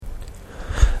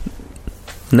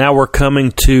Now we're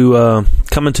coming to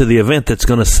the event that's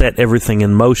going to set everything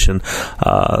in motion.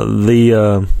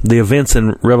 The events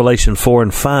in Revelation 4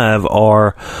 and 5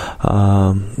 are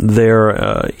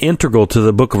they're integral to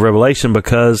the book of Revelation,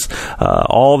 because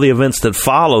all the events that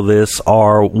follow this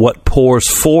are what pours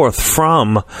forth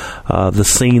from the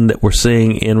scene that we're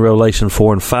seeing in Revelation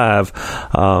 4 and 5.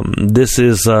 This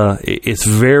is it's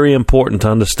very important to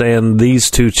understand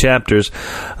these two chapters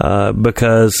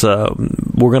because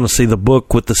we're going to see the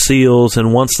book with the seals,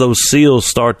 and once those seals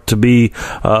start to be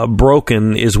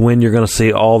broken is when you're going to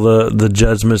see all the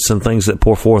judgments and things that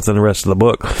pour forth in the rest of the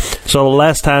book. So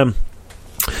last time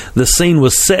the scene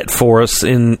was set for us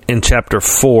in chapter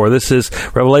 4. This is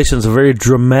Revelation's a very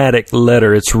dramatic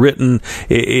letter. It's written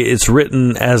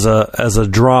as a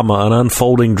drama, an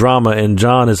unfolding drama, and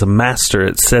John is a master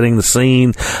at setting the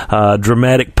scene,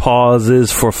 dramatic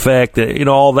pauses for effect,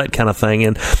 all that kind of thing.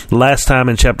 And last time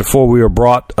in chapter 4 we were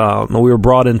brought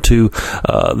into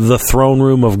the throne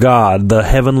room of God, the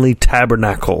heavenly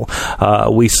tabernacle.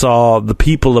 We saw the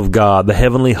people of God, the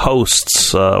heavenly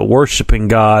hosts, worshiping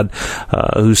God,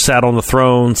 who sat on the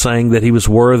throne, saying that he was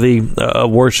worthy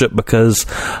of worship because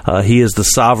he is the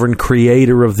sovereign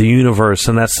creator of the universe,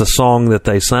 and that's the song that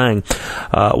they sang.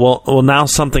 Well, now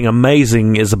something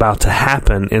amazing is about to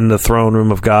happen in the throne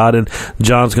room of God, and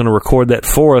John's going to record that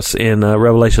for us in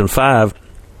Revelation 5.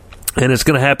 And it's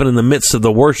going to happen in the midst of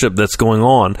the worship that's going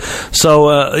on.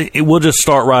 So we'll just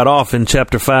start right off in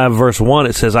chapter 5, verse 1.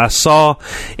 It says, "I saw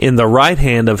in the right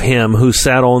hand of him who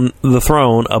sat on the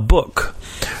throne a book,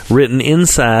 written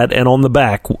inside and on the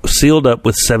back, sealed up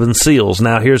with 7 seals."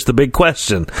 Now, here's the big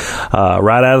question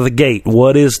right out of the gate.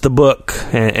 What is the book?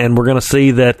 And we're going to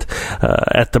see that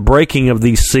at the breaking of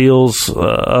these seals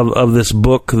of this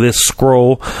book, this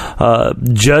scroll,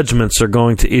 judgments are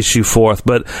going to issue forth.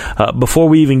 But before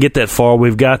we even get that far,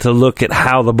 we've got to look at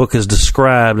how the book is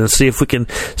described and see if we can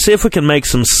make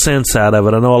some sense out of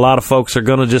it. I know a lot of folks are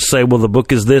going to just say, well, the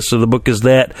book is this or the book is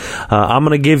that. I'm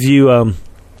going to give you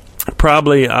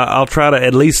probably I'll try to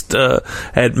at least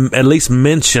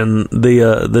mention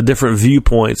the different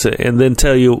viewpoints, and then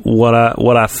tell you what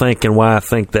I think and why I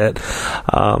think that.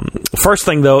 First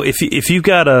thing though, if you've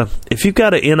got an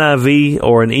NIV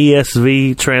or an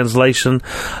ESV translation,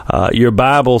 your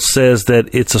Bible says that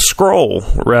it's a scroll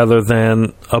rather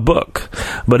than a book.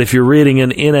 But if you're reading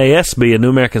an NASB, a New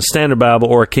American Standard Bible,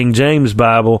 or a King James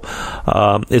Bible,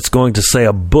 it's going to say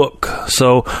a book.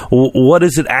 So what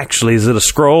is it actually? Is it a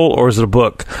scroll or is it a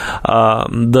book?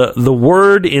 The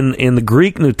word in the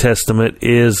Greek New Testament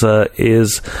is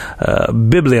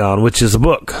biblion, which is a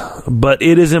book. But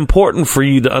it is important for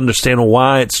you to understand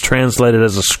why it's translated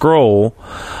as a scroll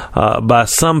by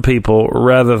some people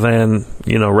rather than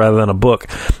a book.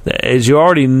 As you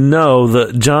already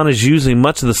know, John is using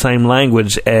much of the same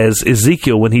language as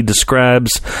Ezekiel when he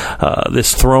describes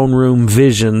this throne room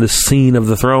vision, this scene of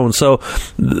the throne. So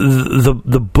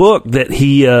the book that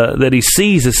he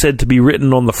sees is said to be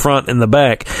written on the front and the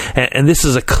back, and this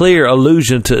is a clear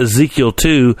allusion to Ezekiel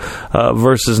 2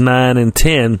 verses 9 and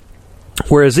 10,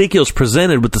 where Ezekiel's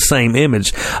presented with the same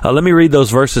image. Let me read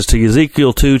those verses to you.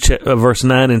 Ezekiel 2, verse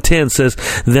 9 and 10 says,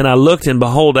 "Then I looked, and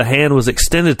behold, a hand was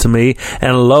extended to me,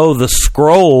 and lo, the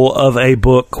scroll of a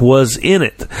book was in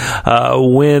it.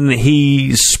 When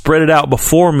he spread it out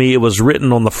before me, it was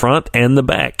written on the front and the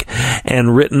back,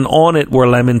 and written on it were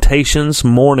lamentations,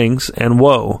 mournings, and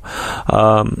woe."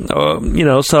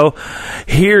 So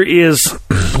here is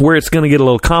where it's going to get a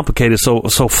little complicated.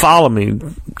 So follow me.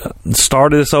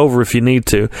 Start this over if you need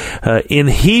to. In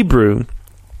Hebrew,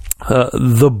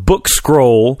 the book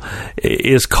scroll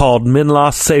is called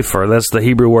Minlah Sefer. That's the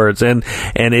Hebrew words, and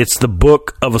it's the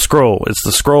book of a scroll. It's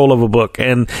the scroll of a book.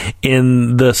 And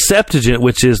in the Septuagint,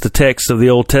 which is the text of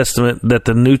the Old Testament that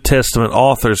the New Testament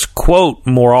authors quote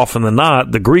more often than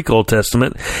not, the Greek Old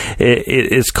Testament, it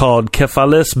is called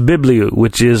Kephalis Bibliou,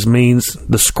 which means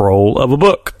the scroll of a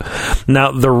book. Now,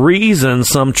 the reason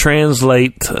some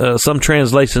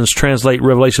translations translate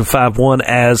Revelation 5:1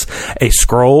 as a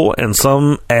scroll and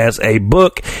some as a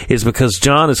book is because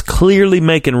John is clearly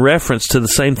making reference to the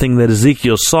same thing that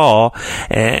Ezekiel saw,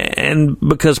 and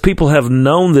because people have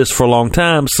known this for a long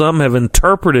time, some have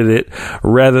interpreted it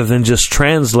rather than just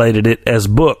translated it as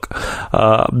book.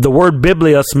 The word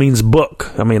biblios means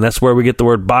book. I mean, that's where we get the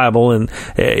word Bible, and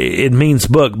it means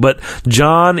book. But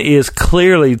John is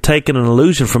clearly taking an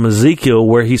allusion from Ezekiel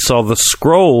where he saw the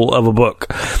scroll of a book.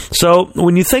 So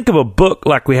when you think of a book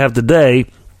like we have today,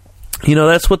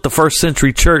 That's what the first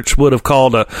century church would have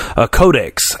called a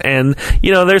codex. And,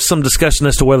 there's some discussion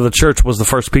as to whether the church was the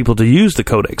first people to use the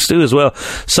codex too as well.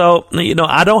 So,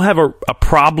 I don't have a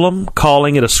problem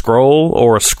calling it a scroll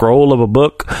or a scroll of a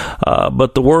book,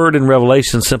 but the word in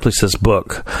Revelation simply says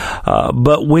book.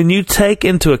 But when you take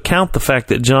into account the fact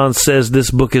that John says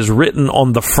this book is written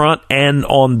on the front and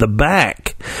on the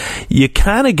back, you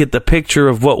kind of get the picture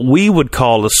of what we would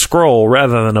call a scroll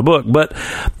rather than a book. But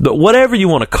whatever you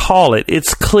want to call it,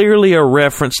 it's clearly a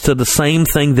reference to the same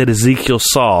thing that Ezekiel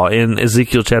saw in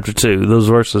Ezekiel chapter 2, those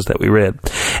verses that we read.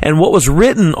 And what was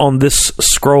written on this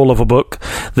scroll of a book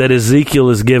that Ezekiel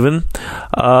is given,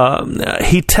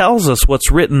 he tells us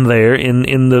what's written there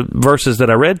in the verses that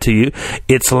I read to you.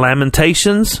 It's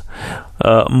lamentations,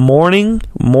 mourning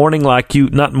like you,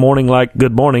 not mourning like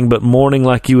good morning, but mourning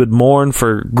like you would mourn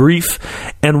for grief,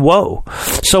 and woe.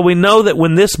 So we know that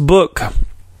when this book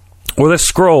or this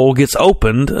scroll gets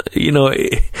opened,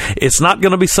 it's not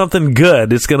going to be something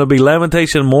good. It's going to be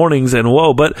lamentation, mournings, and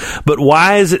woe. But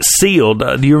why is it sealed?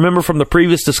 Do you remember from the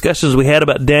previous discussions we had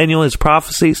about Daniel, his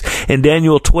prophecies? In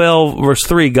Daniel 12, verse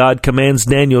 3, God commands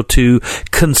Daniel to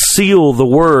conceal the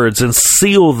words and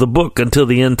seal the book until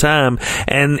the end time.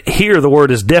 And here the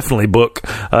word is definitely book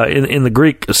in the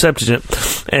Greek Septuagint.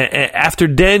 After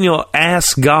Daniel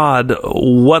asks God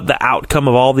what the outcome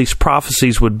of all these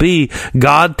prophecies would be,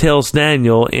 God tells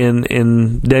Daniel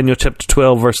in Daniel chapter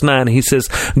 12 verse 9, he says,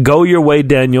 "Go your way,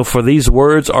 Daniel, for these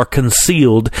words are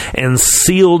concealed and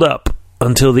sealed up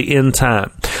until the end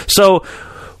time." So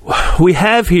we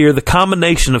have here the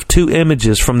combination of two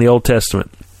images from the Old Testament.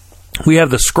 We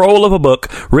have the scroll of a book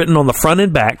written on the front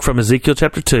and back from Ezekiel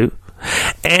chapter 2,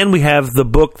 and we have the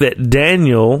book that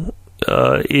Daniel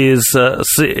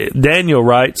Daniel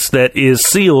writes that is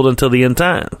sealed until the end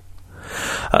time.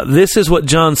 This is what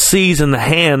John sees in the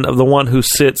hand of the one who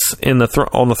sits on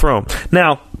the throne.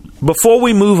 Now, before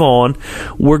we move on,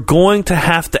 we're going to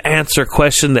have to answer a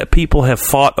question that people have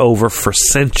fought over for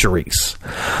centuries.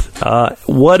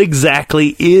 What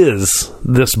exactly is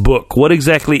this book? What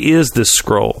exactly is this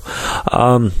scroll?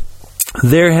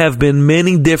 There have been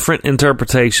many different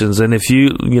interpretations, and if you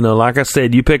like I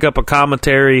said, you pick up a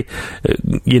commentary,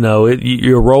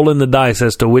 you're rolling the dice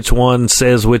as to which one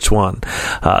says which one.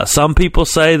 Some people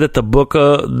say that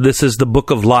this is the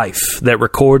book of life that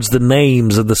records the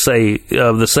names of the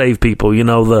saved people,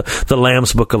 the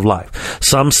Lamb's book of life.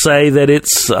 Some say that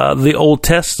it's the Old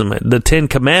Testament. The Ten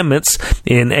Commandments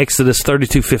in Exodus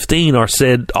 32:15 are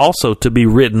said also to be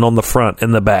written on the front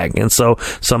and the back, and so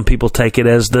some people take it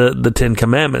as the Ten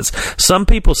Commandments. Some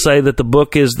people say that the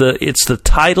book is the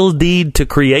title deed to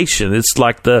creation. It's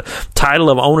like the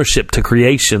title of ownership to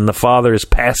creation. The Father is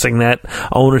passing that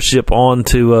ownership on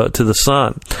to the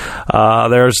Son.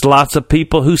 There's lots of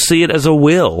people who see it as a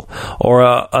will or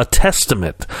a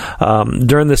testament.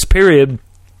 During this period,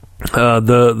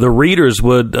 the readers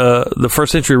would the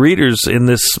first century readers in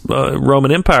this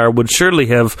Roman Empire would surely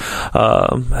have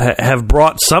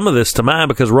brought some of this to mind,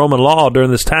 because Roman law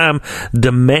during this time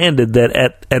demanded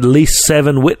that at least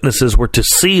 7 witnesses were to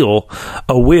seal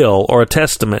a will or a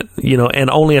testament, and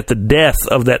only at the death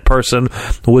of that person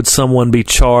would someone be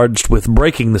charged with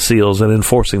breaking the seals and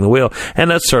enforcing the will. And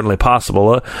that's certainly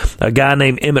possible. A guy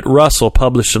named Emmett Russell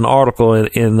published an article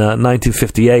in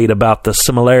 1958 about the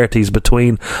similarities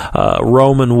between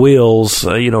Roman wills,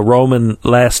 Roman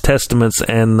last testaments,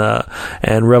 and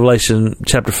Revelation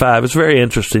chapter 5. It's very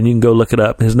interesting. You can go look it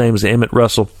up. His name is Emmett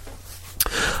Russell.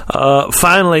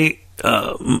 Finally,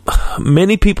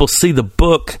 many people see the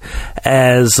book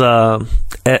as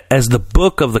the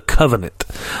book of the covenant.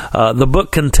 The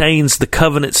book contains the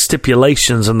covenant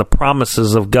stipulations and the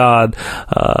promises of God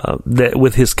that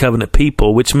with His covenant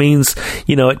people, which means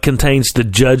it contains the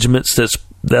judgments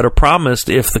that are promised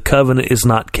if the covenant is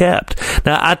not kept.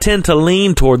 Now, I tend to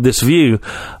lean toward this view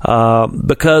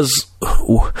because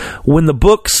when the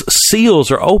book's seals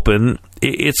are open,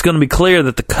 it's going to be clear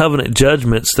that the covenant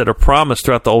judgments that are promised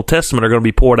throughout the Old Testament are going to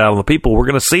be poured out on the people. We're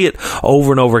going to see it over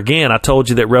and over again. I told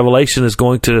you that Revelation is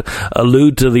going to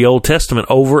allude to the Old Testament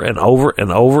over and over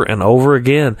and over and over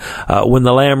again. When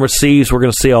the Lamb receives, we're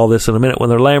going to see all this in a minute.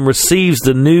 When the Lamb receives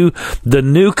the new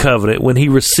covenant, when he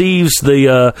receives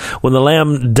when the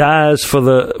Lamb dies for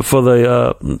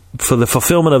the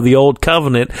fulfillment of the Old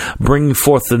Covenant, bringing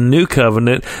forth the new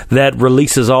covenant that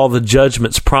releases all the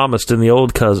judgments promised in the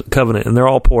Old Covenant, and they're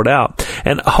all poured out.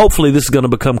 And hopefully this is going to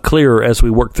become clearer as we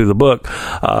work through the book.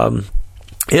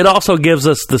 It also gives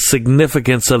us the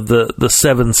significance of the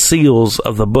seven seals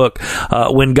of the book.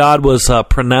 When God was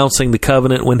pronouncing the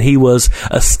covenant, when he was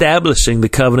establishing the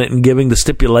covenant and giving the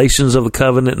stipulations of the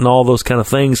covenant and all those kind of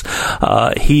things,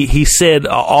 he said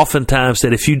oftentimes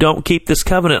that if you don't keep this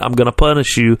covenant, I'm going to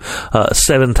punish you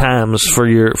 7 times for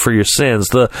your sins.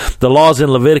 The laws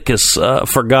in Leviticus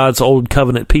for God's old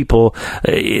covenant people,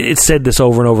 it said this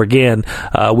over and over again,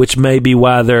 which may be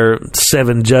why there are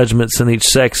 7 judgments in each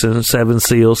section, 7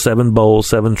 seals, 7 bowls,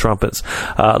 7 trumpets.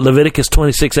 Leviticus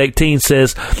 26:18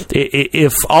 says,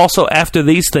 if also after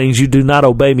these things you do not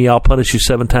obey me, I'll punish you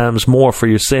 7 times more for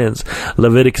your sins.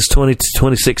 Leviticus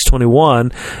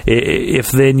 26:21,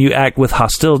 if then you act with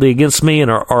hostility against me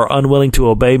and are unwilling to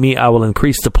obey me, I will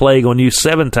increase the plague on you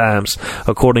 7 times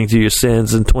according to your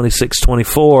sins. And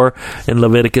 26:24 in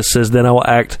Leviticus says, then I will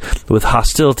act with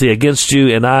hostility against you,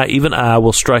 and even I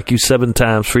will strike you 7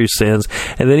 times for your sins.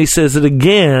 And then he says it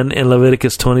again in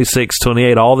Leviticus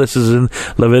 26:28. All this is in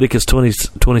Leviticus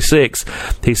 26.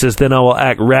 He says, then I will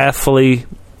act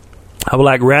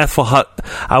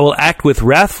with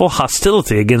wrathful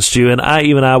hostility against you, and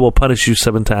I will punish you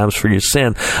 7 times for your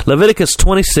sin. Leviticus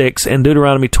 26 and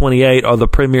Deuteronomy 28 are the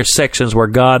premier sections where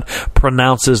God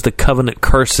pronounces the covenant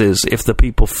curses if the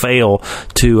people fail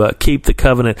to keep the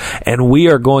covenant. And we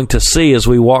are going to see as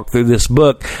we walk through this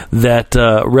book that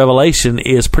Revelation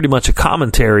is pretty much a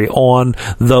commentary on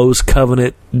those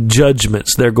covenant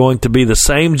judgments. They're going to be the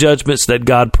same judgments that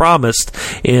God promised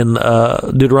in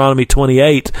Deuteronomy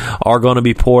 28 are going to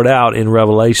be poured out in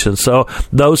Revelation. So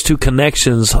those two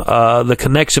connections, the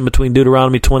connection between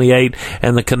Deuteronomy 28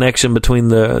 and the connection between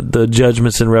the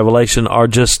judgments in Revelation are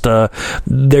just,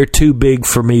 they're too big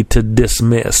for me to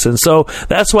dismiss. And so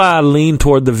that's why I lean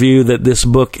toward the view that this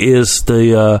book is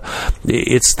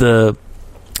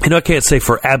I can't say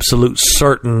for absolute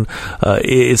certain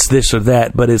it's this or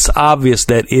that, but it's obvious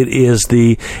that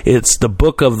it's the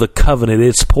book of the covenant.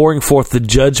 It's pouring forth the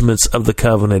judgments of the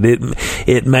covenant.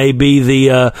 It may be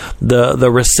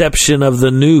the reception of the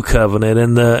new covenant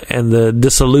and the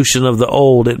dissolution of the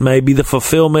old. It may be the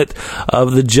fulfillment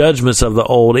of the judgments of the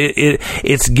old.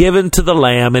 It's given to the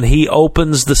Lamb, and he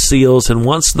opens the seals, and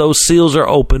once those seals are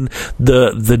open,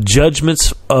 the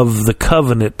judgments of the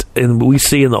covenant, and we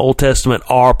see in the Old Testament,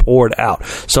 are poured out.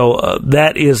 So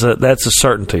that's a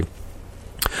certainty.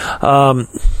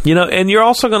 And you're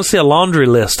also going to see a laundry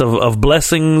list of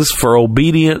blessings for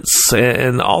obedience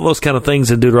and all those kind of things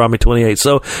in Deuteronomy 28.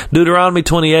 So Deuteronomy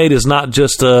 28 is not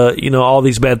just all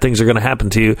these bad things are going to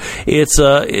happen to you. It's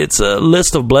a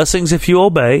list of blessings if you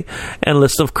obey and a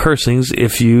list of cursings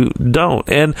if you don't.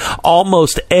 And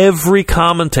almost every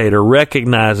commentator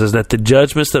recognizes that the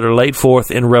judgments that are laid forth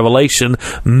in Revelation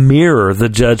mirror the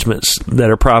judgments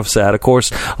that are prophesied. Of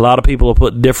course, a lot of people will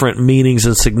put different meanings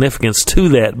and significance to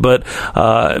that, but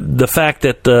the fact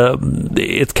that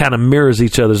it kind of mirrors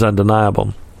each other is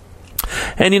undeniable.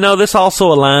 And this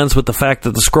also aligns with the fact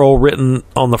that the scroll written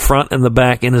on the front and the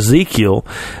back in Ezekiel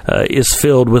is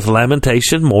filled with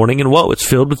lamentation, mourning, and woe. It's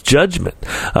filled with judgment.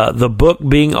 The book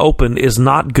being opened is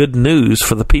not good news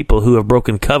for the people who have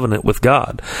broken covenant with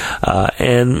God.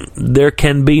 And there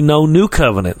can be no new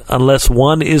covenant unless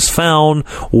one is found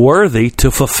worthy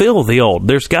to fulfill the old.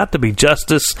 There's got to be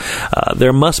justice.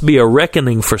 There must be a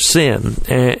reckoning for sin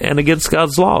and against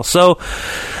God's law. So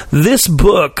this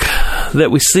book that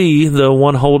we see, the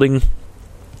one on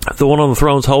the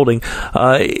throne's holding,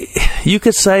 you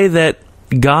could say that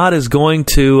God is going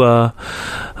to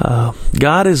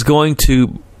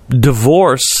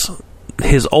divorce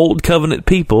his old covenant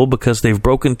people because they've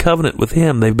broken covenant with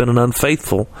him. They've been an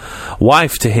unfaithful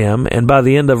wife to him, and by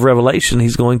the end of Revelation,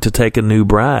 he's going to take a new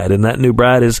bride, and that new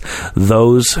bride is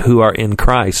those who are in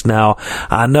Christ. Now,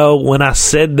 I know when I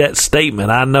said that statement,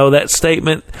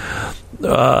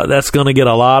 that's going to get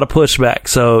a lot of pushback.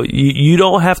 So you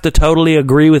don't have to totally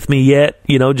agree with me yet.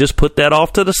 Just put that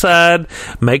off to the side.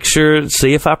 Make sure,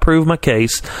 see if I prove my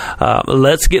case.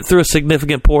 Let's get through a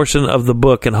significant portion of the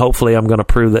book, and hopefully I'm going to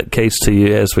prove that case to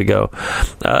you as we go.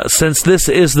 Since this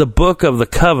is the book of the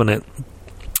covenant,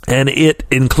 and it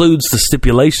includes the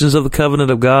stipulations of the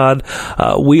covenant of God,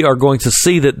 we are going to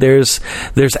see that there's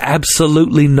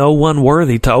absolutely no one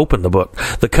worthy to open the book.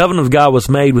 The covenant of God was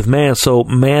made with man, so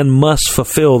man must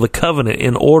fulfill the covenant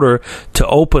in order to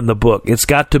open the book. It's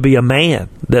got to be a man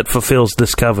that fulfills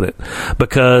this covenant,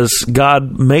 because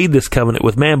God made this covenant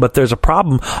with man, but there's a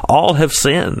problem. All have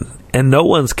sinned, and no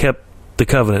one's kept the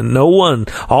covenant. No one,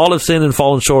 all have sinned and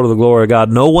fallen short of the glory of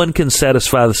God. No one can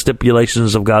satisfy the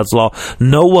stipulations of God's law.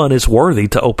 No one is worthy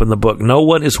to open the book. No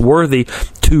one is worthy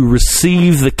to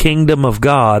receive the kingdom of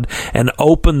God and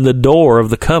open the door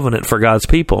of the covenant for God's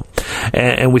people.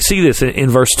 And we see this in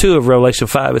verse 2 of Revelation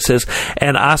 5. It says,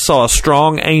 "And I saw a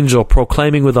strong angel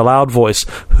proclaiming with a loud voice,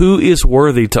 'Who is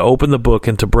worthy to open the book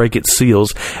and to break its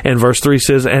seals?' And verse 3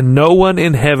 says, "And no one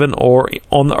in heaven or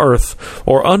on the earth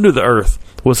or under the earth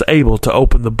was able to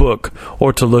open the book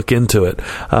or to look into it."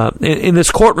 In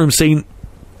this courtroom scene,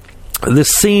 this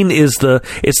scene is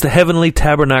it's the heavenly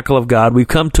tabernacle of God. We've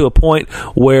come to a point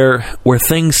where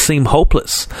things seem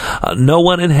hopeless. No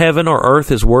one in heaven or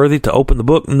earth is worthy to open the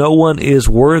book. No one is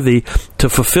worthy to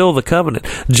fulfill the covenant.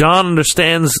 John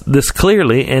understands this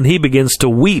clearly, and he begins to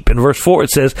weep. In verse 4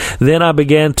 it says, "Then I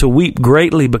began to weep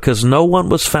greatly because no one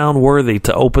was found worthy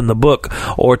to open the book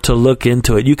or to look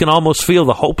into it." You can almost feel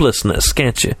the hopelessness,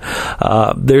 can't you?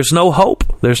 There's no hope.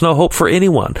 There's no hope for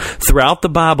anyone. Throughout the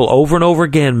Bible, over and over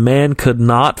again, man could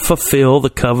not fulfill the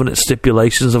covenant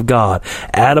stipulations of God.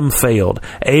 Adam failed.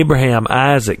 Abraham,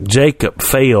 Isaac, Jacob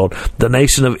failed. The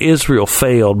nation of Israel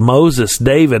failed. Moses,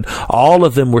 David, all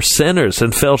of them were sinners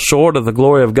and fell short of the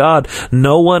glory of God.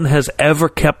 No one has ever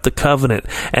kept the covenant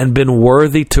and been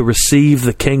worthy to receive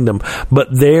the kingdom. But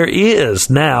there is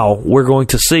now, we're going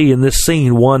to see in this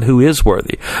scene, one who is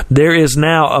worthy. There is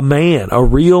now a man, a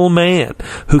real man,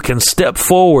 who can step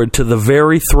forward to the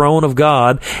very throne of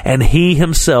God, and he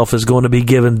himself is going to be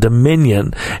given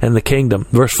dominion and the kingdom.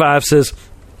 Verse 5 says,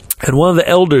 "And one of the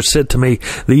elders said to me,"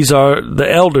 these are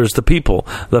the elders, the people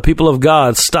of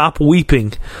God, "Stop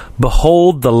weeping.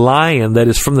 Behold, the Lion that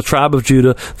is from the tribe of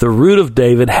Judah, the root of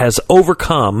David, has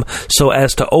overcome so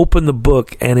as to open the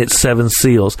book and its 7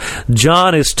 seals."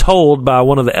 John is told by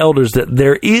one of the elders that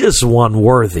there is one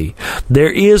worthy. There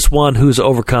is one who's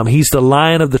overcome. He's the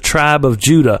Lion of the tribe of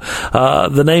Judah.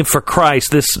 The name for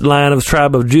Christ, this Lion of the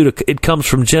tribe of Judah, it comes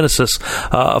from Genesis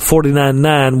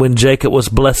 49:9, when Jacob was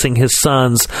blessing his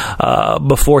sons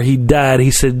before he died.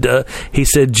 He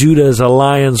said Judah is a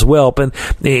lion's whelp. And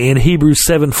in Hebrews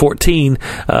 7:14,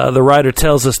 the writer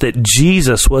tells us that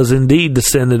Jesus was indeed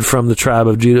descended from the tribe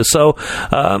of Judah. So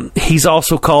he's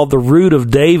also called the root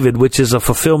of David, which is a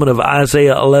fulfillment of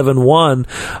Isaiah 11:1,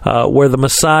 where the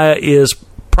Messiah is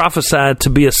prophesied to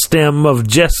be a stem of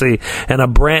Jesse and a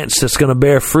branch that's going to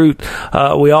bear fruit.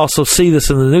 We also see this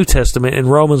in the New Testament. In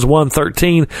Romans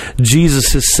 1:13,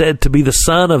 Jesus is said to be the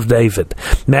son of David.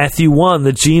 Matthew 1,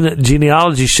 the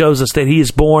genealogy shows us that he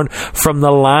is born from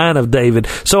the line of David.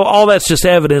 So all that's just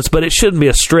evidence, but it shouldn't be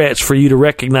a stretch for you to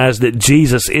recognize that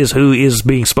Jesus is who is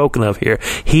being spoken of here.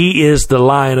 He is the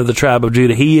Lion of the tribe of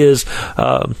Judah. He is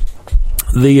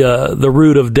the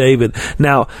root of David.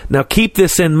 Now keep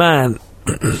this in mind,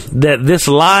 that this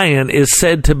lion is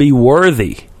said to be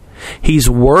worthy. He's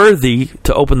worthy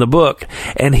to open the book,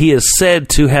 and he is said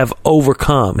to have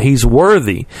overcome. He's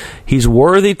worthy. He's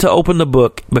worthy to open the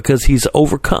book because he's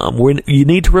overcome. You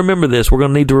need to remember this. We're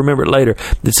going to need to remember it later.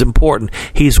 It's important.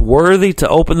 He's worthy to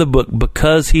open the book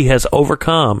because he has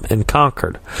overcome and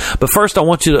conquered. But first, I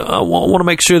want to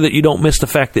make sure that you don't miss the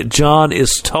fact that John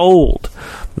is told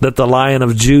that the Lion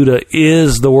of Judah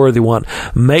is the worthy one.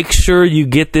 Make sure you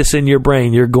get this in your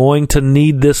brain. You're going to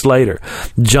need this later.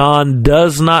 John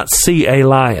does not see a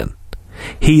lion.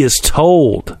 He is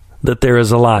told that there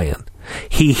is a lion.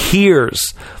 He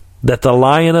hears that the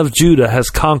Lion of Judah has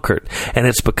conquered, and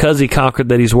it's because he conquered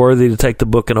that he's worthy to take the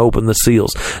book and open the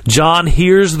seals. John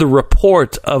hears the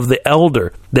report of the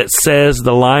elder that says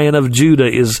the Lion of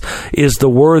Judah is the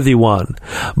worthy one.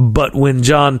 But when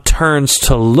John turns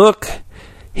to look,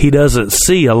 he doesn't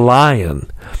see a lion.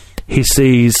 He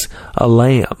sees a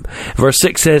lamb. Verse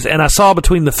 6 says, "And I saw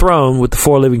between the throne with the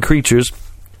 4 living creatures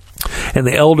and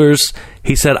the elders,"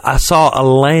 he said, "I saw a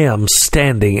lamb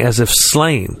standing as if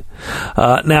slain."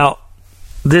 Now,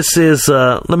 this is,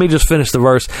 let me just finish the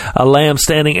verse. "A lamb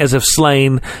standing as if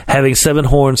slain, having 7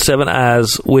 horns, 7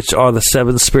 eyes, which are the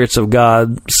 7 spirits of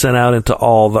God sent out into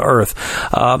all the earth."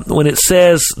 When it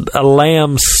says a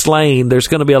lamb slain, there's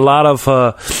going to be a lot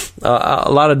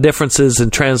of differences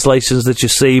in translations that you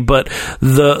see, but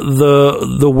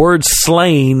the word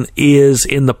slain is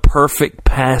in the perfect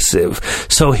passive.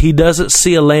 So he doesn't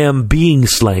see a lamb being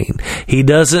slain. He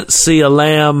doesn't see a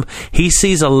lamb. He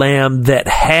sees a lamb that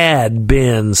had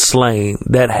been slain,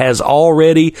 that has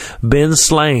already been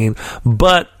slain,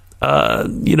 but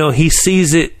he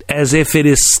sees it as if it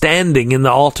is standing in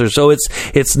the altar. So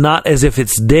it's not as if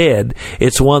it's dead.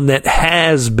 It's one that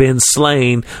has been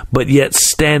slain, but yet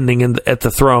standing at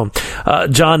the throne.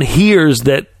 John hears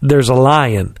that there's a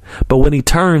lion, but when he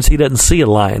turns, he doesn't see a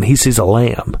lion. He sees a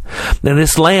lamb. And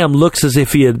this lamb looks as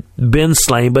if he had been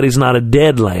slain, but he's not a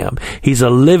dead lamb. He's a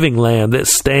living lamb that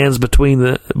stands between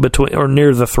or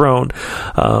near the throne.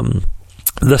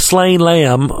 The slain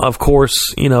lamb, of course,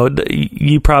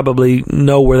 you probably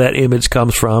know where that image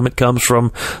comes from. It comes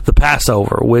from the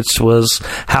Passover, which was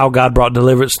how God brought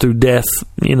deliverance through death,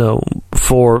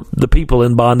 for the people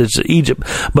in bondage to Egypt.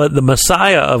 But the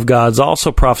Messiah of God's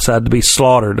also prophesied to be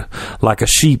slaughtered like a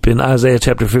sheep. In Isaiah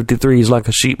chapter 53, he's like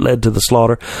a sheep led to the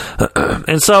slaughter.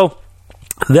 And so,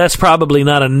 that's probably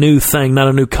not a new thing, not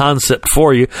a new concept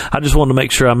for you. I just wanted to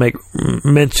make sure I make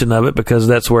mention of it because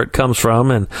that's where it comes from,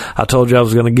 and I told you I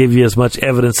was going to give you as much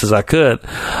evidence as I could.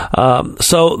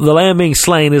 So the lamb being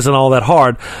slain isn't all that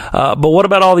hard. But what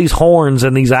about all these horns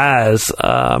and these eyes?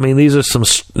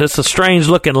 It's a strange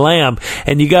looking lamb,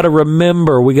 and we got to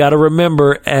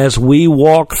remember as we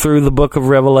walk through the book of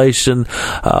Revelation,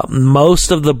 most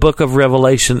of the book of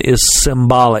Revelation is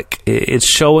symbolic. It's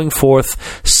showing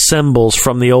forth symbols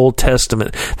from the Old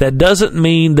Testament. That doesn't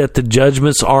mean that the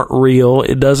judgments aren't real.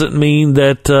 It doesn't mean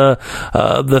that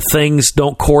the things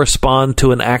don't correspond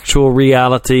to an actual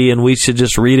reality and we should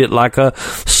just read it like a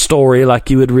story, like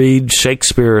you would read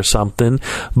Shakespeare or something.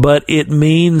 But it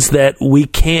means that we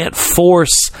can't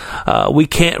force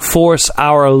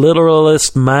our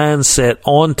literalist mindset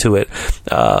onto it.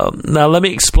 Now, let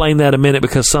me explain that a minute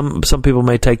because some people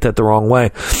may take that the wrong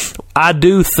way. I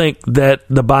do think that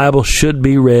the Bible should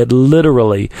be read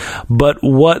literally, but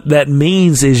what that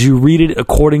means is you read it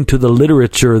according to the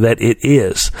literature that it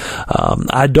is.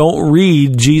 I don't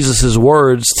read Jesus'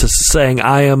 words to saying,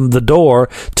 I am the door,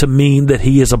 to mean that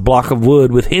he is a block of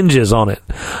wood with hinges on it.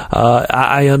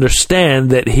 I understand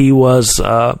that he was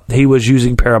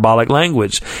using parabolic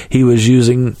language. He was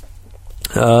using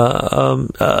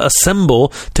a symbol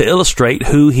to illustrate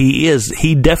who he is.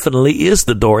 He definitely is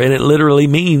the door, and it literally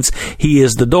means he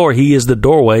is the door. He is the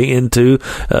doorway into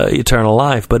eternal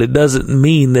life. But it doesn't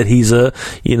mean that he's a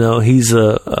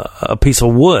piece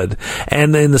of wood.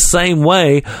 And in the same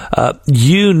way,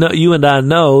 you and I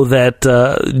know that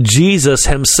Jesus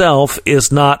himself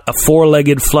is not a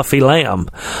four-legged fluffy lamb.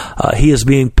 He is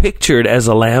being pictured as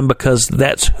a lamb because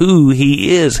that's who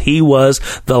he is. He was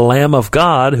the Lamb of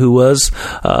God who was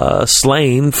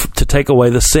slain to take away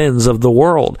the sins of the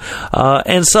world.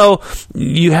 And so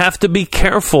you have to be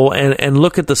careful and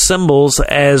look at the symbols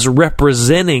as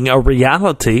representing a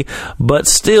reality, but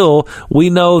still we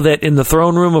know that in the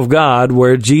throne room of God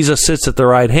where Jesus sits at the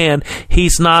right hand,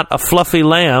 he's not a fluffy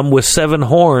lamb with 7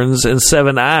 horns and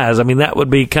 7 eyes. I mean, that would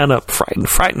be kind of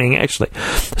frightening actually.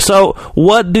 So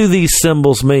what do these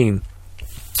symbols mean?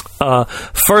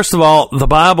 First of all,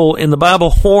 in the Bible,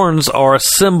 horns are a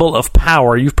symbol of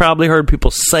power. You've probably heard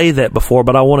people say that before,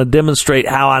 but I want to demonstrate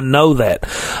how I know that.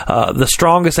 The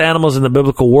strongest animals in the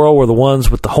biblical world were the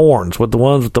ones with the horns, the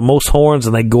ones with the most horns,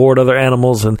 and they gored other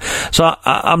animals. And so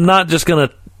I'm not just going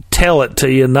to tell it to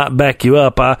you and not back you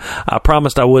up. I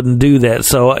promised I wouldn't do that.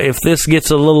 So if this gets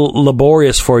a little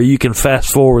laborious for you, you can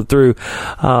fast forward through.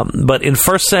 But in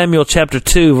 1 Samuel chapter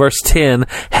 2, verse 10,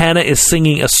 Hannah is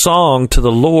singing a song to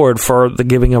the Lord for the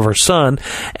giving of her son.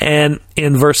 And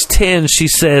in verse 10, she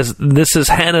says, this is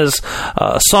Hannah's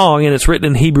song, and it's written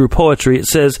in Hebrew poetry. It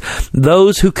says,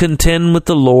 "Those who contend with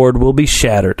the Lord will be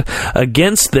shattered.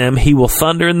 Against them he will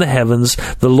thunder in the heavens.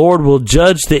 The Lord will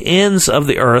judge the ends of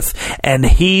the earth, and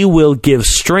he will give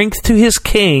strength to his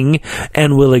king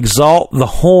and will exalt the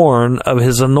horn of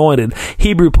his anointed."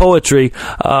 Hebrew poetry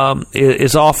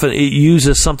is often, it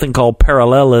uses something called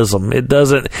parallelism. It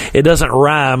doesn't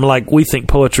rhyme like we think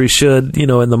poetry should,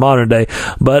 in the modern day.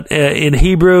 But in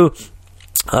Hebrew,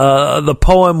 the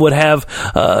poem would have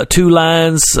 2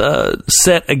 lines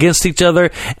set against each other,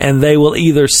 and they will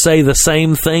either say the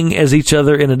same thing as each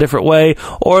other in a different way,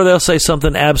 or they'll say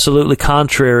something absolutely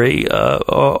contrary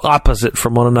or opposite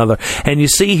from one another. And you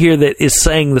see here that it's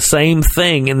saying the same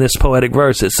thing in this poetic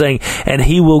verse. It's saying, and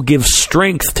he will give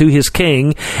strength to his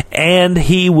king, and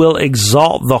he will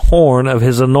exalt the horn of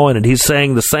his anointed. He's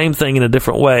saying the same thing in a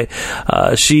different way.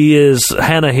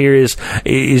 Hannah here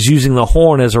is using the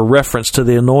horn as a reference to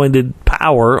to the anointed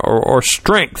power or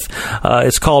strength.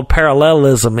 It's called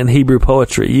parallelism in Hebrew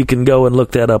poetry. You can go and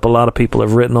look that up. A lot of people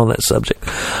have written on that subject.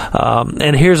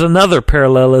 And here's another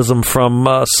parallelism from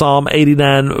Psalm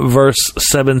 89, verse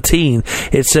 17.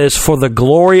 It says, "For the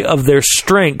glory of their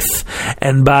strength,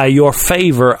 and by your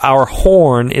favor, our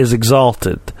horn is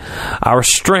exalted." Our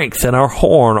strength and our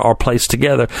horn are placed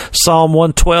together. Psalm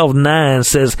 112:9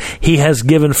 says, "He has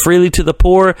given freely to the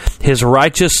poor. His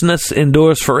righteousness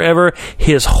endures forever.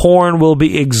 His horn will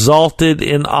be exalted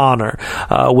in honor."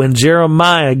 When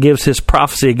Jeremiah gives his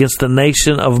prophecy against the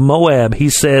nation of Moab, he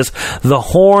says, "The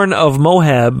horn of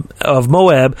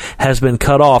Moab has been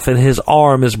cut off, and his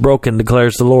arm is broken,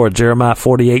 declares the Lord." Jeremiah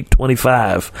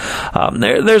 48:25.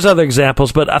 There's other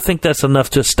examples, but I think that's enough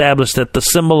to establish that the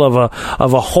symbol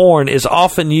of a horn is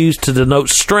often used to denote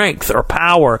strength or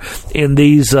power in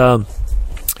these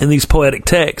poetic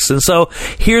texts. And so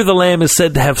here the Lamb is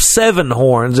said to have 7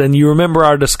 horns, and you remember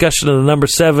our discussion of the number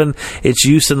 7, its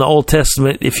use in the Old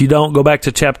Testament. If you don't, go back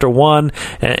to chapter 1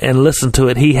 and listen to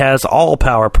it. He has all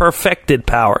power, perfected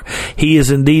power. He is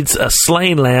indeed a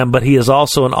slain Lamb, but he is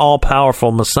also an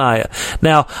all-powerful Messiah.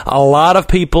 Now, a lot of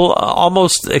people,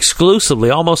 almost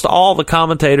exclusively, almost all the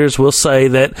commentators will say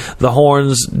that the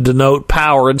horns denote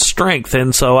power and strength,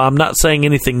 and so I'm not saying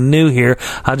anything new here.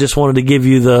 I just wanted to give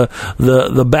you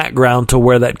the background to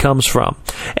where that comes from.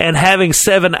 And having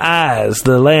 7 eyes,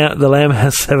 the lamb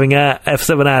has 7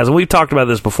 eyes. And we've talked about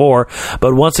this before,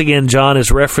 but once again, John is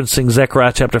referencing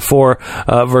Zechariah chapter 4,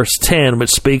 verse 10,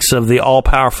 which speaks of the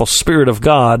all-powerful Spirit of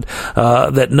God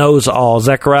that knows all.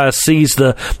 Zechariah sees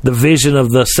the vision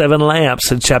of the 7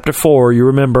 lamps in chapter 4, you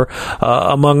remember,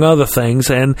 among other things,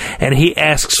 and he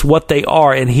asks what they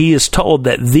are, and he is told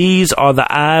that these are the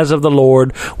eyes of the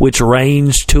Lord which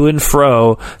range to and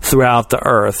fro throughout the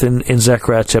earth. In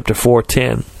Zechariah chapter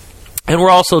 4:10. And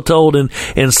we're also told in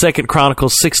 2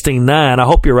 Chronicles 16:9, I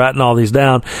hope you're writing all these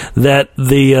down, that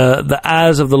the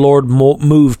eyes of the Lord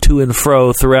move to and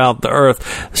fro throughout the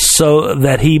earth so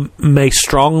that he may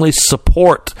strongly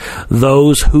support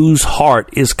those whose heart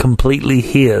is completely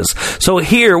his. So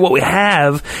here what we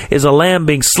have is a lamb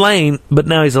being slain, but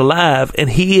now he's alive, and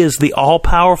he is the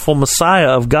all-powerful Messiah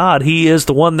of God. He is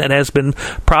the one that has been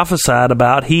prophesied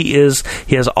about. He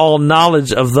has all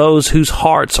knowledge of those whose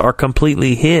hearts are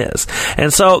completely his.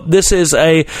 And so this is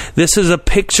a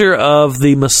picture of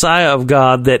the Messiah of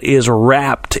God that is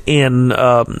wrapped in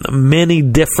many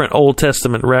different Old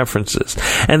Testament references.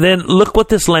 And then look what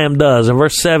this lamb does. In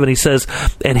verse 7 he says,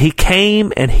 "And he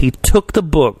came and he took the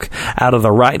book out of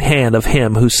the right hand of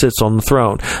him who sits on the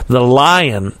throne." The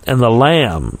lion and the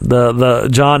lamb,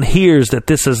 John hears that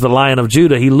this is the Lion of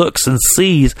Judah. He looks and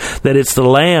sees that it's the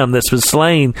lamb that's been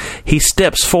slain. He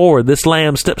steps forward. This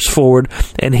lamb steps forward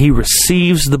and he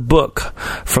receives the book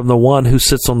from the one who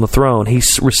sits on the throne. He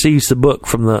receives the book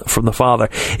from the Father.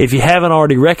 If you haven't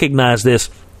already recognized this,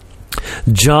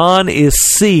 John is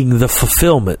seeing the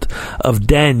fulfillment of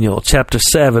Daniel chapter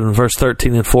 7 verse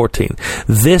 13 and 14.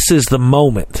 This is the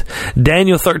moment.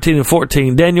 Daniel 13 and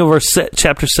 14,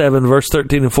 chapter 7 verse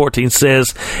 13 and 14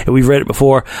 says, and we've read it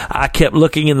before, "I kept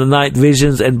looking in the night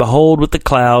visions, and behold, with the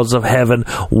clouds of heaven,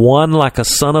 one like a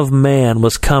son of man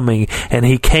was coming, and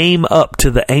he came up to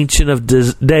the Ancient of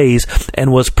Days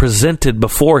and was presented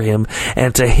before him,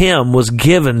 and to him was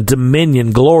given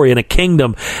dominion, glory, and a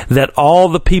kingdom, that all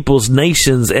the peoples,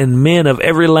 nations, and men of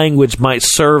every language might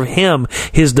serve him.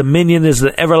 His dominion is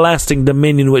an everlasting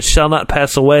dominion which shall not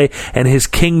pass away, and his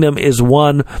kingdom is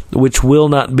one which will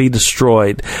not be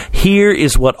destroyed." Here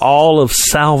is what all of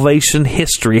salvation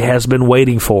history has been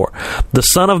waiting for. The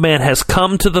Son of Man has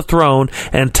come to the throne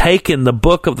and taken the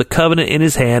book of the covenant in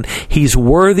his hand. He's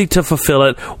worthy to fulfill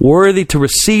it, worthy to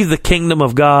receive the kingdom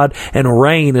of God and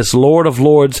reign as Lord of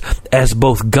Lords, as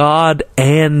both God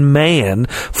and man.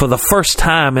 For the first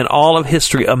time in all of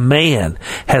history, a man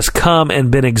has come and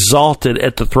been exalted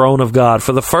at the throne of God.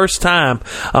 For the first time,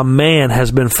 a man has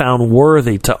been found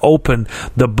worthy to open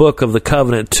the book of the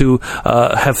covenant, to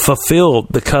have fulfilled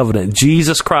the covenant.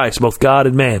 Jesus Christ, both God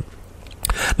and man.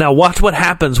 Now watch what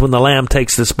happens when the Lamb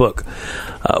takes this book.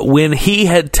 When he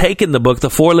had taken the book,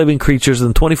 the 4 living creatures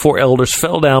and 24 elders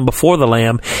fell down before the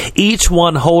Lamb, each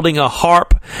one holding a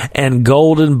harp and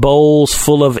golden bowls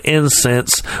full of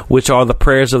incense, which are the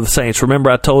prayers of the saints.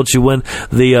 Remember, I told you when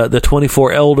the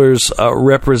 24 elders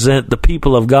represent the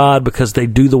people of God because they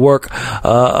do the work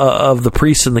of the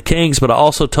priests and the kings. But I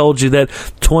also told you that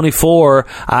 24,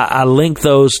 I linked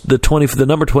the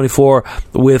number 24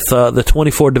 with the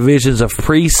 24 divisions of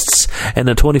priests and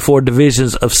the 24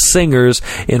 divisions of singers.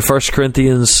 in 1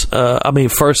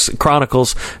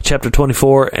 Chronicles chapter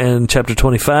 24 and chapter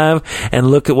 25, and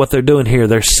look at what they're doing here.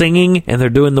 They're singing, and they're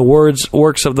doing the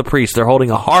works of the priest. They're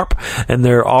holding a harp, and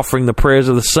they're offering the prayers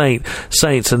of the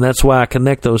saints, and that's why I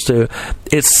connect those two.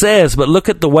 It says, but look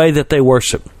at the way that they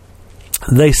worship.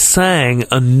 They sang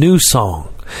a new song.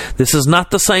 This is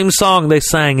not the same song they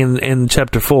sang in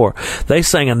chapter 4. They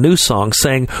sang a new song,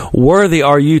 saying, "Worthy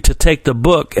are you to take the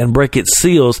book and break its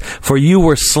seals, for you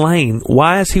were slain."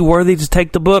 Why is he worthy to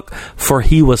take the book? For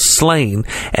he was slain,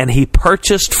 and he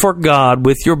purchased for God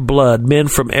with your blood men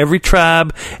from every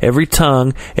tribe, every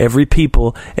tongue, every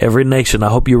people, every nation. I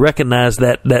hope you recognize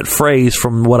that phrase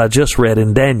from what I just read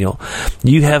in Daniel.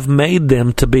 You have made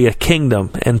them to be a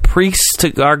kingdom and priests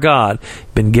to our God.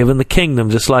 Been given the kingdom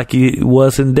just like he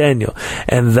was in Daniel,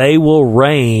 and they will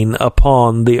reign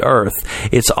upon the earth.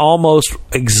 It's almost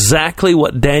exactly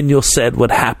what Daniel said would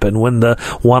happen when the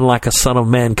one like a son of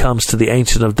man comes to the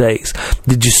Ancient of Days.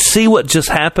 Did you see what just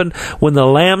happened? When the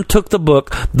Lamb took the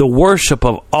book, the worship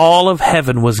of all of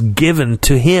heaven was given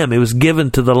to him. It was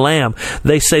given to the Lamb.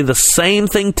 They say the same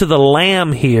thing to the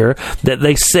Lamb here that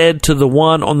they said to the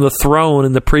one on the throne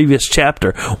in the previous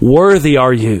chapter. Worthy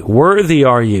are you. Worthy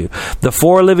are you. The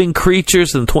 4 living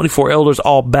creatures and 24 elders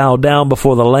all bow down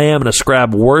before the Lamb and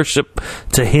ascribe worship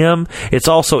to him. It's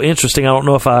also interesting. I don't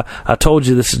know if I told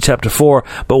you this in chapter 4,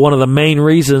 but one of the main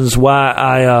reasons why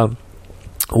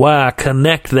I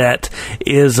connect that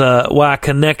is why I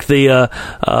connect the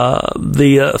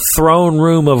throne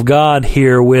room of God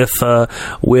here with the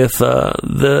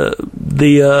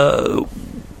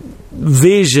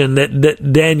vision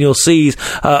that Daniel sees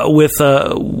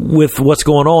with what's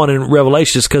going on in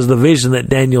Revelations, because the vision that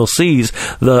Daniel sees,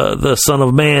 the Son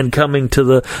of Man coming to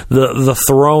the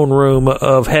throne room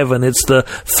of heaven. It's the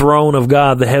throne of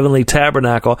God, the heavenly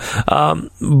tabernacle.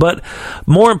 But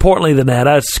more importantly than that,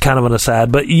 that's kind of an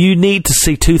aside, but you need to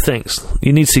see 2 things.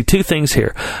 You need to see 2 things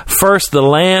here. First, the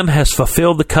Lamb has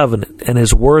fulfilled the covenant and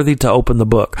is worthy to open the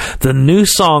book. The new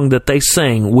song that they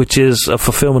sing, which is a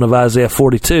fulfillment of Isaiah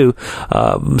 42,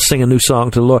 sing a new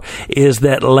song to the Lord, is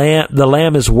that the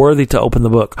Lamb is worthy to open the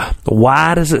book.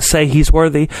 Why does it say he's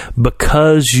worthy?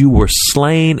 Because you were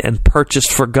slain and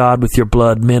purchased for God with your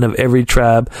blood, men of every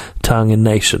tribe, tongue, and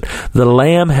nation. The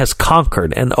Lamb has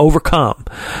conquered and overcome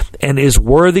and is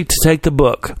worthy to take the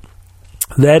book.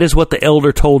 That is what the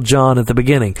elder told John at the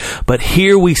beginning. But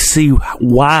here we see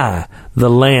why the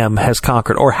Lamb has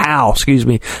conquered, or how,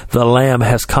 the Lamb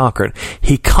has conquered.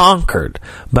 He conquered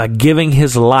by giving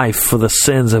his life for the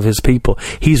sins of his people.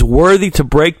 He's worthy to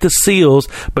break the seals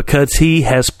because he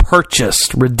has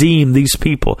purchased, redeemed these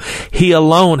people. He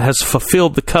alone has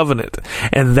fulfilled the covenant,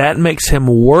 and that makes him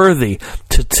worthy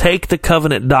to take the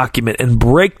covenant document and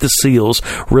break the seals,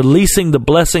 releasing the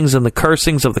blessings and the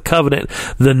cursings of the covenant.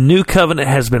 The new covenant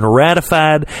has been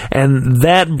ratified, and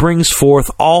that brings forth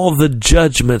all the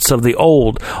judgments of the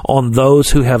old on those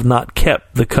who have not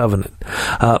kept the covenant.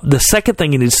 The second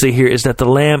thing you need to see here is that the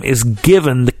Lamb is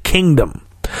given the kingdom.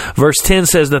 Verse 10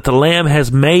 says that the Lamb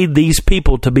has made these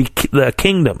people to be the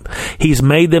kingdom. He's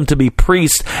made them to be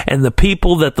priests, and the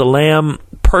people that the Lamb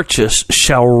purchased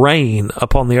shall reign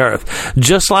upon the earth.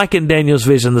 Just like in Daniel's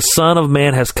vision, the Son of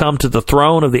Man has come to the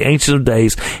throne of the Ancient of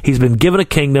Days. He's been given a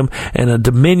kingdom and a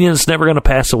dominion that's never going to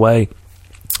pass away.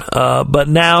 But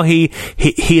now he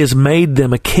has made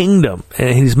them a kingdom,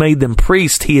 and he's made them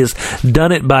priests. He has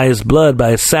done it by his blood,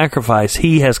 by his sacrifice.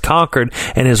 He has conquered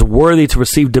and is worthy to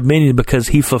receive dominion because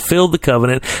he fulfilled the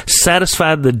covenant,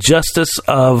 satisfied the justice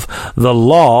of the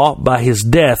law by his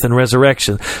death and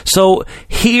resurrection. So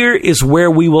here is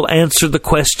where we will answer the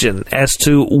question as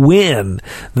to when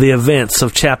the events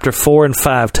of chapter 4 and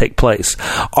 5 take place.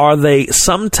 Are they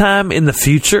sometime in the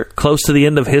future, close to the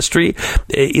end of history?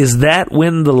 Is that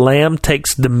when the Lamb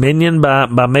takes dominion by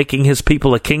making his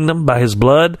people a kingdom by his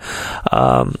blood?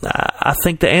 I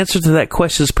think the answer to that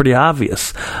question is pretty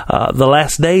obvious. The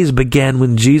last days began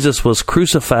when Jesus was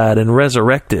crucified and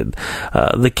resurrected.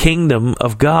 The kingdom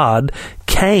of God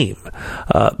came.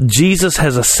 Jesus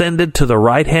has ascended to the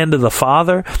right hand of the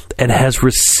Father and has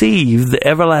received the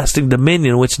everlasting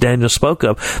dominion which Daniel spoke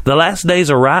of. The last days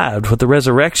arrived with the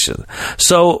resurrection.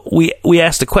 So we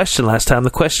asked a question last time. The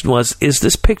question was, is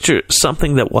this picture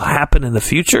something that will happen in the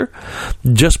future,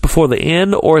 just before the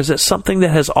end, or is it something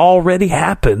that has already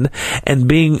happened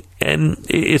and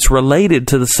it's related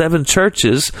to the 7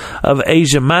 churches of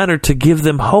Asia Minor to give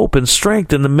them hope and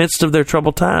strength in the midst of their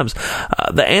troubled times?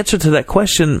 The answer to that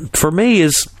question for me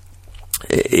is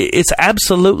It's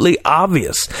absolutely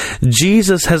obvious.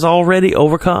 Jesus has already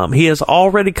overcome. He has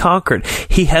already conquered.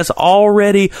 He has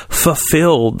already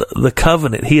fulfilled the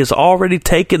covenant. He has already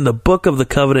taken the book of the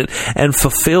covenant and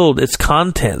fulfilled its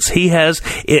contents. He has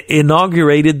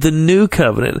inaugurated the new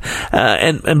covenant.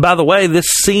 And by the way, this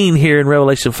scene here in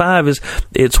Revelation 5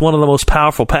 it's one of the most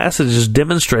powerful passages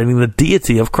demonstrating the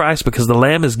deity of Christ, because the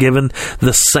Lamb is given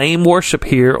the same worship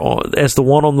here as the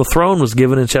one on the throne was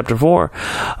given in chapter 4.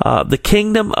 The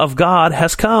kingdom of God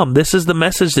has come. This is the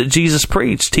message that Jesus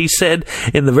preached. He said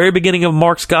in the very beginning of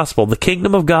Mark's gospel, the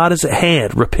kingdom of God is at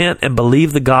hand. Repent and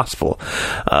believe the gospel.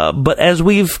 But as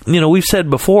we've said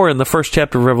before in the first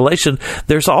chapter of Revelation,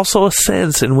 there's also a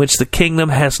sense in which the kingdom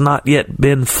has not yet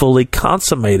been fully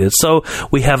consummated. So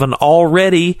we have an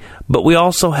already, but we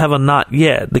also have a not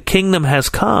yet. The kingdom has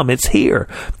come. It's here.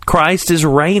 Christ is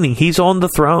reigning. He's on the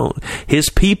throne. His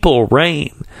people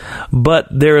reign. But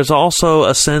there is also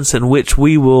a sense in which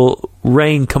we will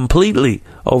reign completely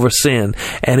over sin,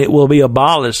 and it will be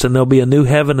abolished, and there'll be a new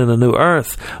heaven and a new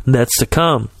earth that's to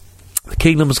come. The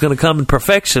kingdom is going to come in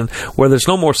perfection, where there's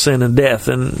no more sin and death,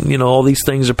 and all these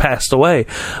things are passed away.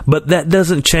 But that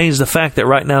doesn't change the fact that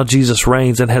right now Jesus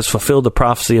reigns and has fulfilled the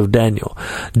prophecy of Daniel.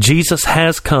 Jesus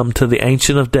has come to the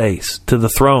Ancient of Days, to the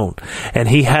throne, and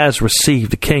he has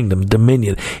received the kingdom,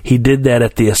 dominion. He did that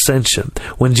at the ascension.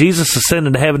 When Jesus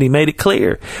ascended to heaven, he made it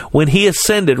clear. When he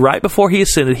ascended, right before he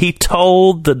ascended, he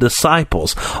told the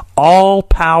disciples, all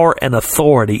power and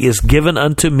authority is given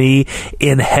unto me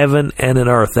in heaven and in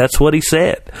earth. That's what he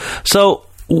said. So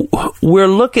we're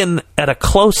looking at a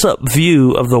close-up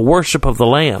view of the worship of the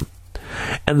Lamb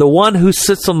and the one who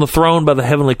sits on the throne by the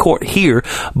heavenly court here.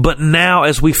 But now,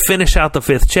 as we finish out the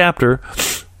fifth chapter,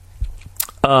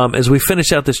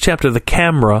 the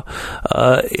camera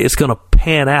is going to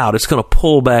pan out. It's going to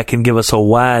pull back and give us a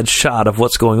wide shot of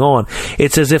what's going on.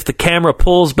 It's as if the camera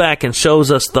pulls back and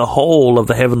shows us the whole of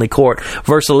the heavenly court.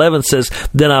 Verse 11 says,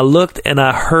 Then I looked and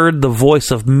I heard the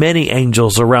voice of many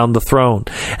angels around the throne,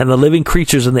 and the living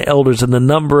creatures and the elders, and the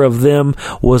number of them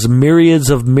was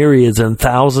myriads of myriads and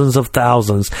thousands of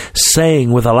thousands,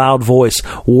 saying with a loud voice,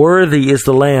 Worthy is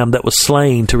the Lamb that was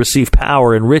slain to receive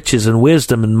power and riches and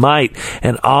wisdom and might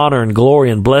and honor and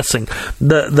glory and blessing.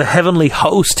 The heavenly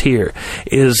host here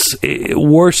is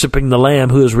worshiping the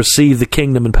Lamb who has received the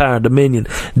kingdom and power and dominion.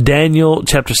 Daniel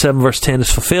chapter 7 verse 10 is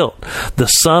fulfilled. The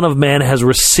Son of Man has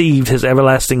received his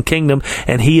everlasting kingdom,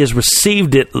 and he has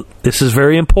received it, this is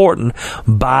very important,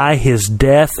 by his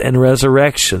death and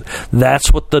resurrection.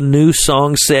 That's what the new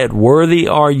song said. Worthy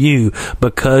are you,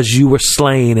 because you were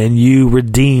slain and you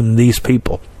redeemed these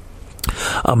people.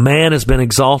 A man has been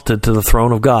exalted to the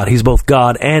throne of God. He's both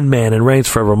God and man and reigns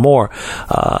forevermore.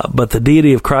 But the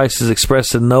deity of Christ is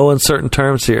expressed in no uncertain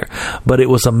terms here. But it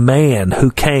was a man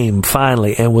who came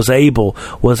finally and was able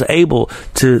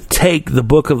to take the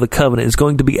book of the covenant, is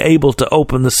going to be able to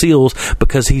open the seals,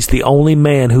 because he's the only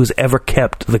man who's ever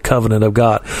kept the covenant of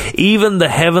God. Even the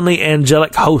heavenly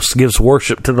angelic host gives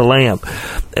worship to the Lamb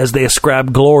as they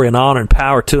ascribe glory and honor and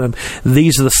power to him.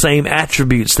 These are the same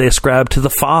attributes they ascribe to the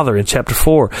Father in chapter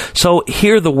 4. So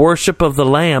here, the worship of the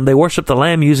Lamb, they worship the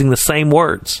Lamb using the same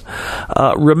words.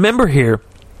 Remember here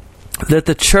that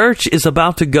the church is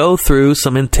about to go through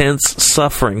some intense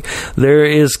suffering. There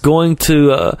is going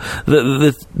to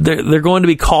they're going to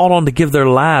be called on to give their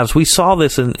lives. We saw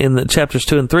this in the chapters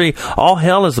 2 and 3. All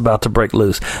hell is about to break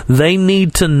loose. They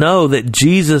need to know that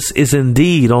Jesus is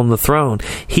indeed on the throne.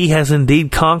 He has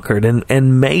indeed conquered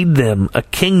and made them a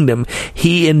kingdom.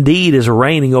 He indeed is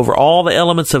reigning over all the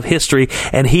elements of history,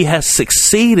 and he has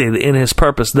succeeded in his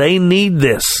purpose. They need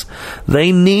this.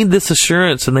 They need this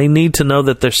assurance, and they need to know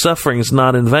that their suffering is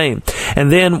not in vain. And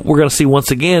then we're going to see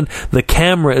once again, the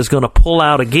camera is going to pull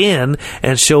out again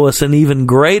and show us an even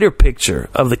greater picture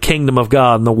of the kingdom of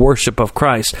God and the worship of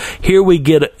Christ. Here we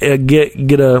get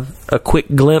a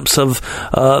quick glimpse of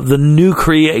the new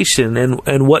creation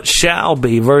and what shall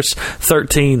be. Verse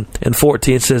 13 and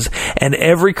 14 says, And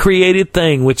every created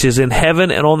thing which is in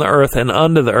heaven and on the earth and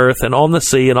under the earth and on the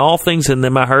sea and all things in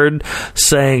them, I heard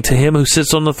saying, To him who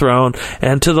sits on the throne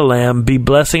and to the Lamb be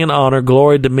blessing and honor,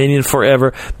 glory, dominion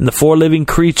forever. And the four living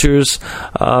creatures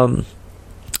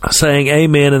saying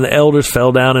amen, and the elders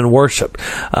fell down and worshiped.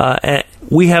 And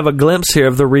we have a glimpse here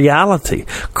of the reality.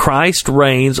 Christ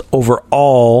reigns over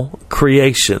all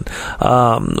creation.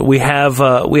 We have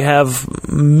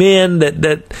men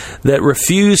that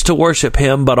refuse to worship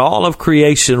him, but all of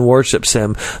creation worships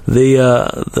him.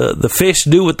 The fish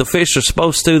do what the fish are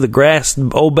supposed to. The grass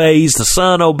obeys. The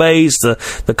sun obeys.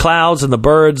 The clouds and the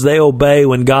birds, they obey.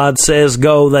 When God says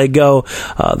go, they go.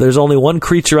 There's only one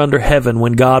creature under heaven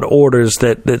when God orders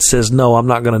that that says, no, I'm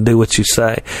not going to do what you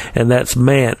say, and that's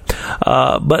man.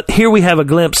 But here we have a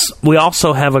glimpse. We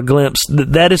also have a glimpse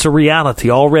that is a reality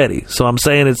already. So I'm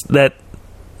saying it's that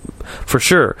for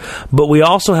sure. But we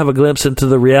also have a glimpse into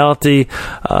the reality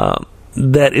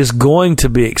that is going to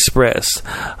be expressed.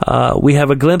 We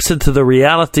have a glimpse into the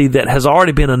reality that has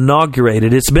already been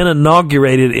inaugurated. It's been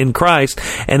inaugurated in Christ,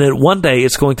 and then one day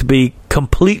it's going to be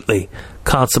completely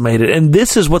consummated. And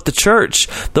this is what the church,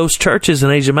 those churches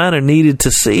in Asia Minor, needed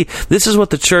to see. This is what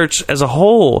the church as a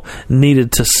whole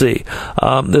needed to see.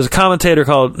 There's a commentator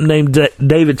named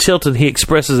David Chilton. He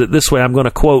expresses it this way. I'm going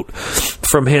to quote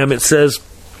from him. It says,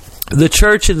 "The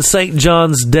church in St.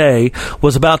 John's day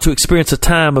was about to experience a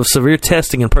time of severe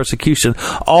testing and persecution.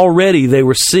 Already they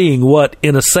were seeing what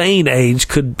in a sane age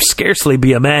could scarcely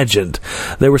be imagined.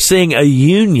 They were seeing a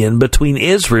union between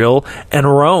Israel and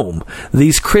Rome.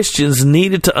 These Christians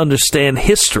needed to understand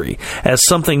history as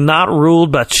something not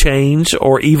ruled by change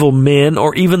or evil men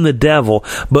or even the devil,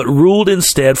 but ruled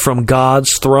instead from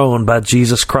God's throne by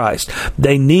Jesus Christ.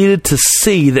 They needed to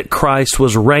see that Christ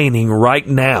was reigning right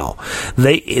now.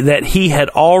 That he had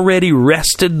already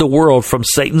wrested the world from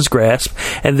Satan's grasp,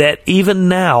 and that even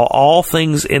now all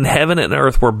things in heaven and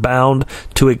earth were bound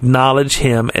to acknowledge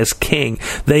him as king.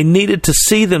 They needed to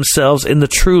see themselves in the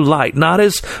true light, not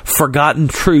as forgotten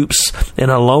troops in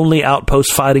a lonely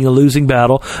outpost fighting a losing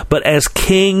battle, but as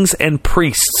kings and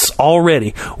priests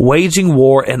already waging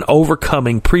war and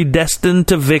overcoming, predestined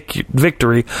to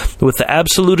victory with the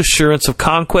absolute assurance of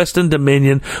conquest and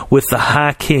dominion with the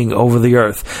high king over the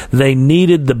earth. They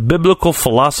needed the biblical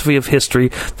philosophy of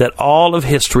history, that all of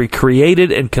history,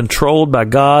 created and controlled by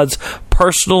God's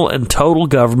personal and total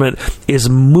government, is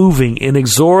moving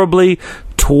inexorably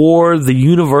toward the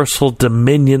universal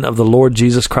dominion of the Lord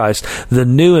Jesus Christ. The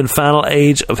new and final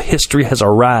age of history has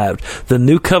arrived. The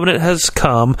new covenant has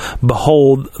come.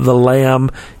 Behold, the Lamb,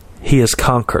 he has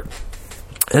conquered."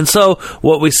 And so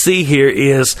what we see here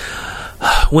is,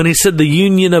 when he said the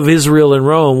union of Israel and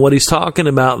Rome, what he's talking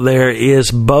about there is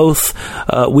both.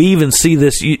 We even see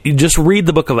this. You just read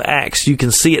the book of Acts. You can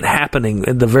see it happening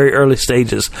in the very early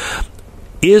stages.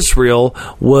 Israel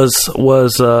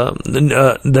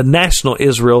the national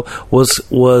Israel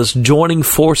was joining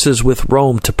forces with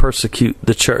Rome to persecute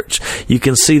the church. You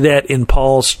can see that in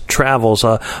Paul's travels.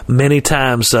 Many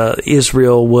times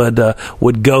Israel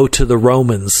would go to the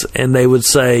Romans, and they would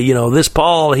say, this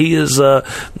Paul, he is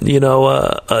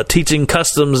teaching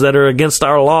customs that are against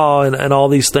our law and all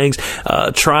these things,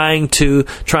 trying to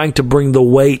bring the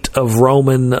weight of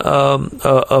Roman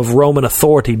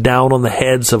authority down on the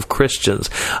heads of Christians.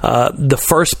 The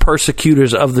first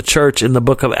persecutors of the church in the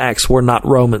book of Acts were not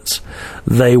Romans.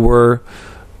 They were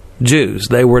Jews.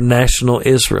 They were national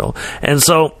Israel. And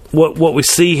so what we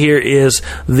see here is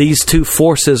these two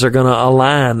forces are going to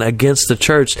align against the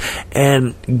church,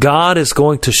 and God is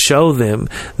going to show them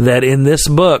that in this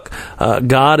book,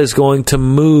 God is going to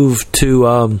move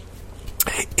to...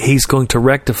 He's going to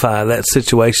rectify that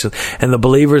situation, and the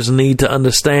believers need to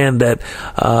understand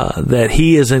that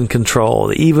He is in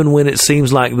control, even when it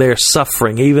seems like they're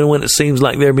suffering, even when it seems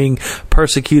like they're being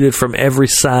persecuted from every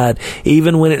side,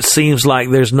 even when it seems like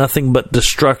there's nothing but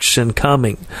destruction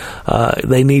coming.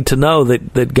 They need to know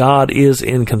that God is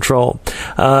in control.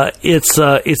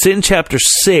 It's in chapter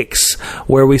 6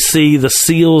 where we see the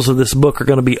seals of this book are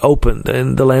going to be opened,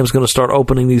 and the Lamb's going to start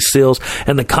opening these seals,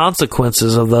 and the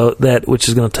consequences of that which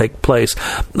is going to take place.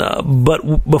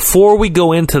 But before we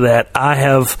go into that, I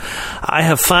have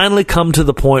finally come to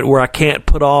the point where I can't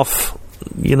put off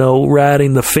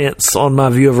riding the fence on my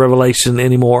view of Revelation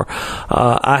anymore.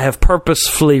 I have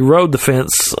purposefully rode the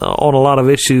fence on a lot of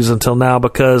issues until now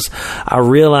because I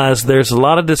realize there's a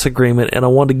lot of disagreement, and I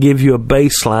want to give you a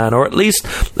baseline, or at least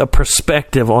a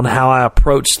perspective on how I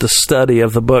approach the study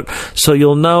of the book, so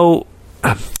you'll know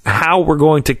how we're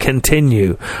going to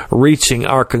continue reaching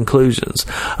our conclusions.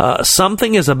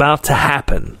 Something is about to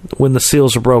happen when the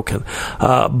seals are broken.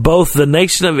 Both the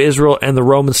nation of Israel and the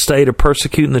Roman state are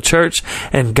persecuting the church,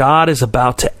 and God is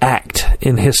about to act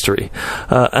in history.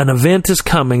 An event is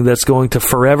coming that's going to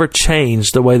forever change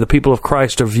the way the people of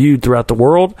Christ are viewed throughout the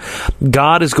world.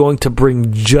 God is going to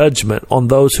bring judgment on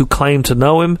those who claim to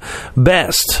know Him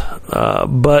best,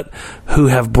 but who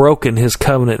have broken His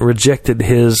covenant, rejected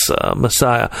His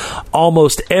Messiah.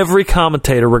 Almost every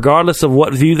commentator, regardless of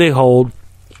what view they hold,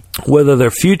 whether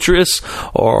they're futurists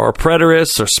or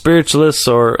preterists or spiritualists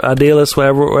or idealists,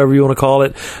 whatever you want to call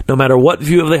it, no matter what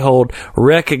view they hold,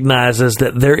 recognizes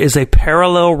that there is a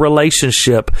parallel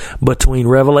relationship between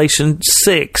Revelation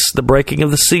 6, the breaking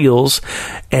of the seals,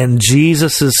 and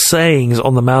Jesus' sayings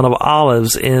on the Mount of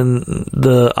Olives in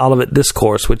the Olivet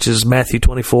Discourse, which is Matthew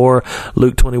 24,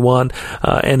 Luke 21,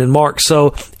 and in Mark.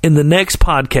 So in the next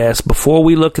podcast, before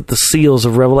we look at the seals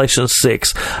of Revelation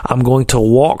 6, I'm going to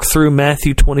walk through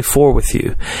Matthew 24 with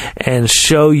you and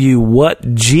show you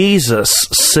what Jesus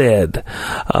said,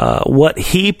 what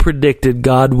he predicted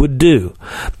God would do,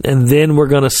 and then we're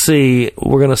going to see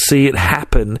it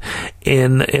happen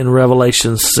in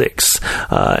Revelation 6.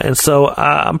 And so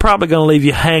I'm probably going to leave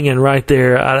you hanging right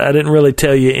there. I didn't really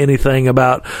tell you anything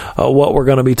about what we're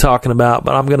going to be talking about,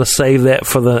 but I'm going to save that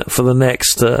for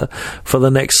the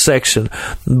next section.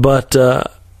 But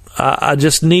I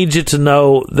just need you to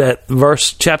know that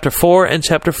chapter 4 and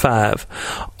chapter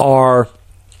 5 are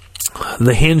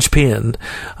the hinge pin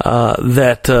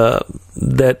that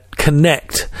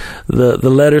connect the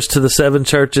letters to the seven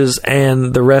churches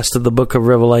and the rest of the book of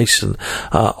Revelation.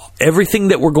 Everything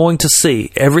that we're going to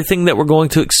see, everything that we're going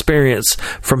to experience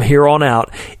from here on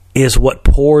out is what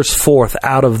pours forth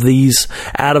out of this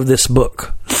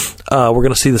book. We're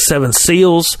going to see the seven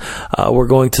seals. We're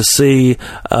going to see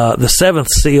the seventh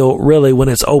seal, really, when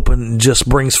it's open, just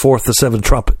brings forth the seven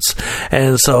trumpets.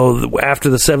 And so after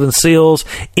the seven seals,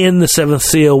 in the seventh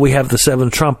seal, we have the seven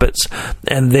trumpets,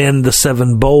 and then the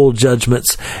seven bowl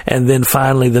judgments, and then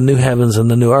finally the new heavens and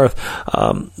the new earth.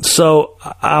 So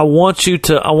I want you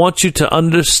to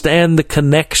understand the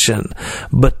connection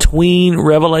between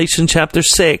Revelation chapter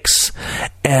 6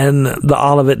 and the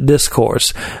Olivet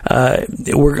Discourse.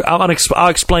 I'll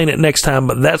explain it next time,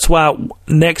 but that's why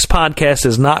next podcast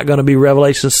is not going to be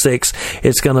Revelation 6.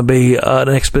 It's going to be an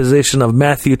exposition of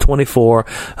Matthew 24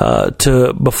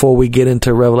 before we get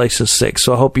into Revelation 6.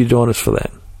 So I hope you join us for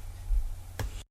that.